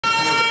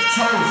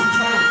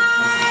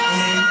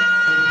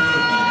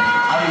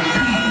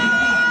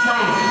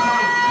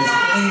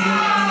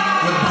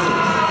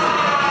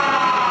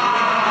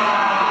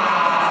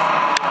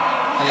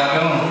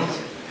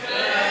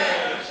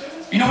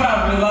You know what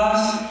I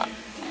realized?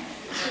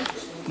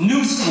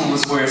 New school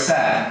is where it's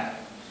at.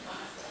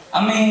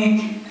 I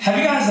mean, have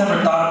you guys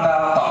ever thought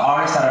about the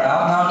artists that are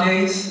out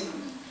nowadays?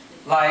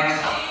 Like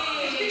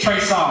Trey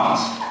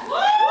Songz.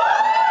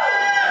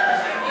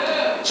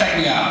 Check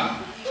me out.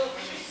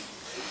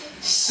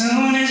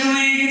 Soon as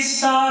we get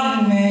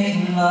started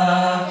making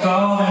love,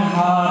 going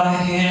hard,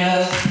 I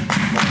hear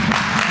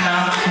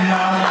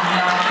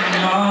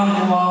knocking on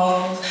the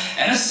walls.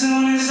 And as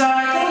soon as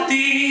I go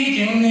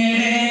thinking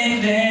it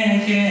in,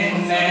 then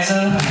again there's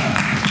a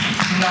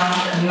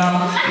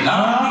knocking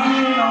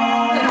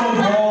on the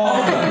wall.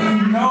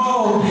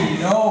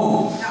 No.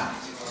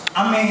 I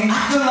mean, I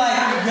feel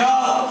like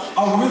y'all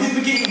are really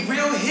forgetting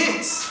real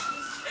hits.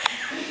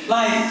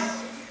 Like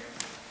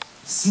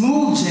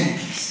smooth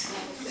jams.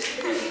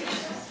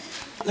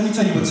 Let me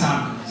tell you what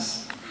time it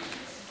is.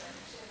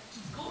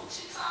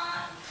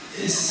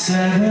 It's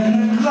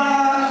 7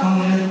 o'clock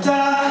on the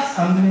dot.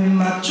 I'm in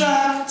my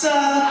drop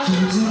top,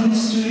 cruising the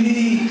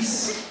streets.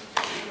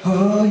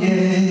 Oh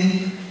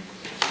yeah,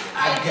 I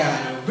got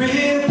a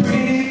real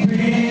pretty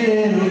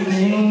little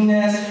thing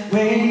that's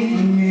waiting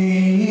for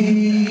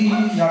me.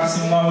 Y'all can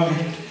sing along with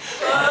me.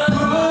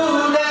 Pull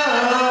up.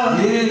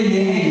 Yeah.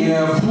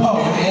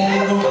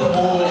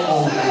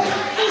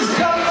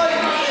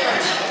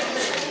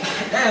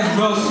 That's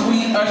real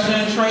sweet, Usher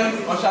and Trey,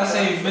 or should I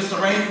say Mr.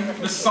 Ray,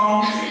 Mr.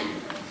 Song.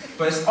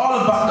 But it's all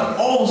about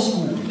the old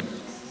school.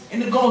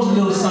 And it goes a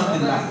little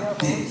something like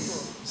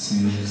this.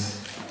 See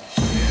this?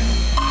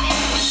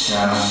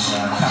 Shout.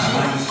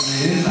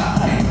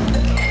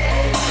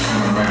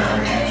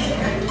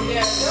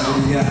 So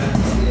we got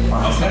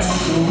okay, so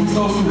we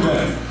go through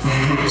that.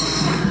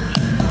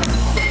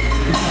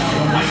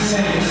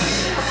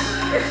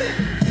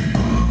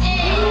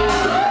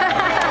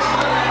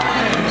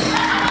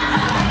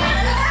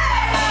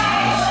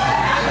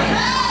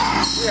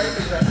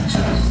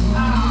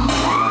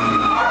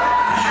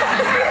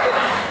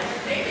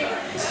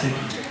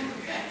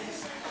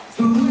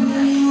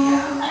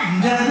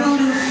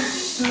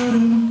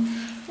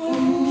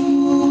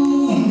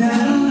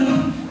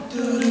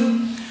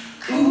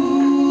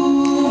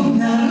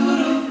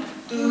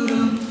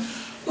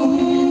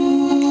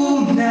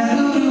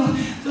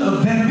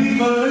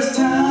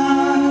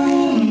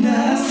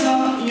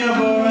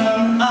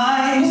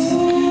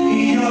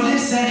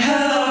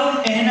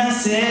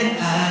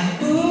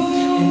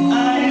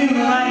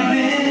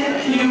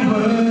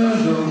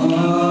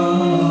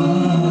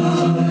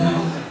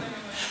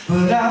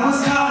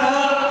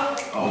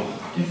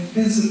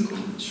 Physical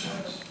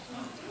attraction.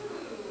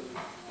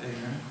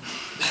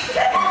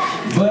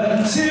 But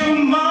to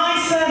my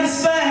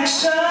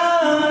satisfaction,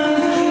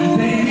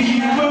 baby,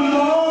 you were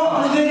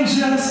more than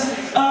just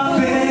a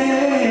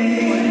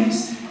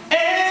face.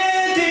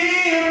 And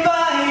if I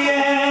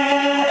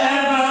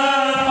ever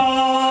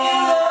fall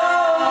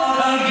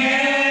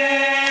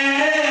again,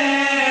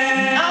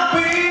 I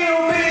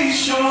will be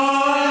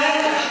sure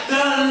that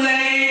the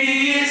lady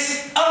is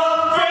a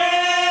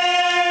friend.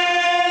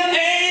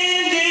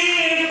 And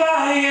if I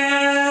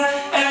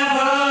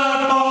ever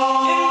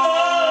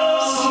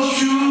fall so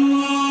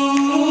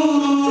true,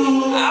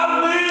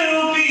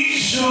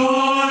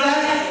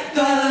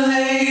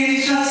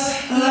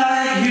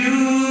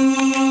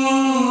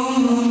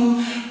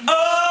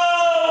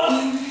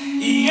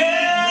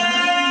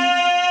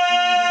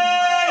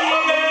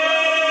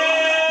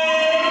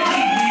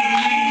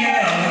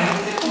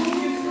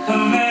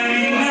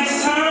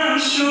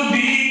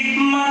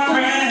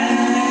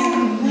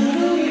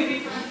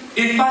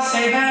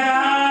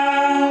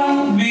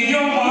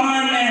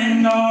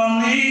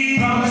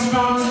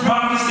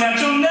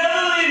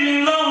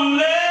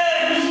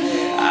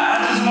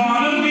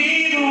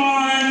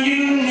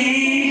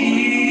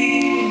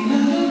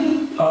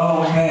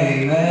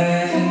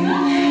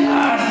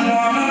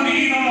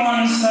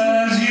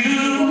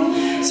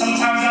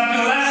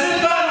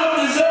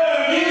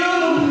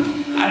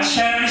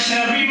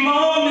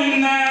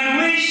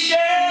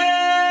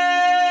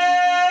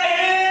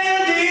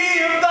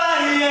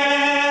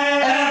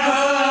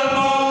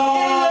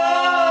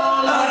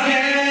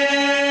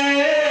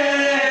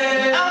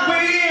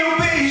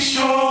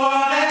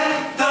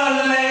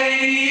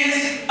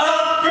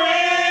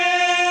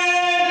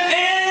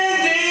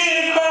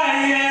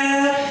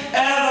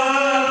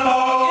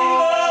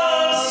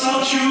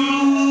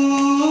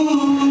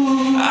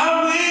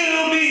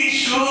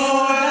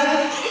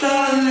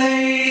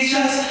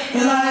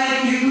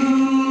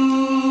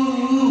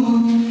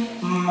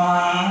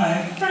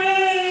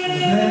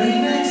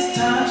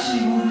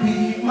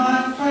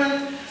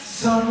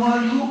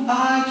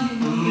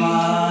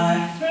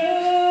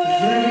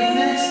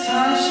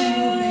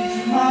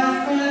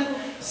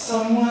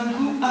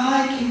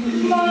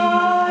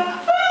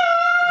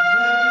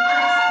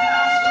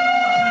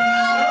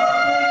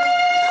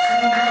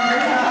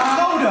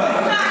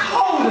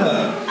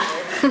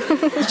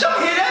 Did y'all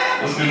hear that?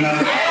 That was good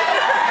enough.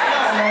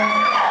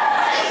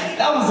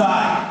 That was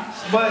alright.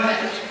 But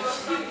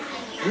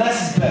less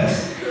is best.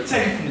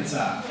 Take it from the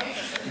top.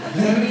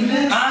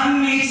 I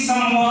need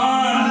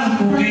someone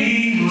who will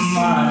be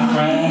my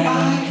friend,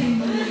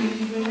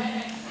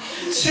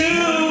 to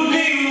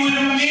be with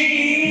me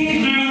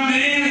through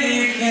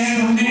thick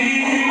and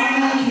thin.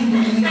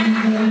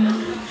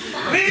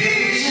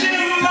 Please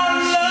share my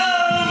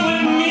love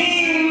with me,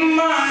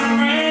 my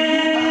friend.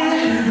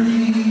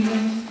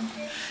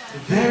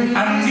 I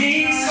need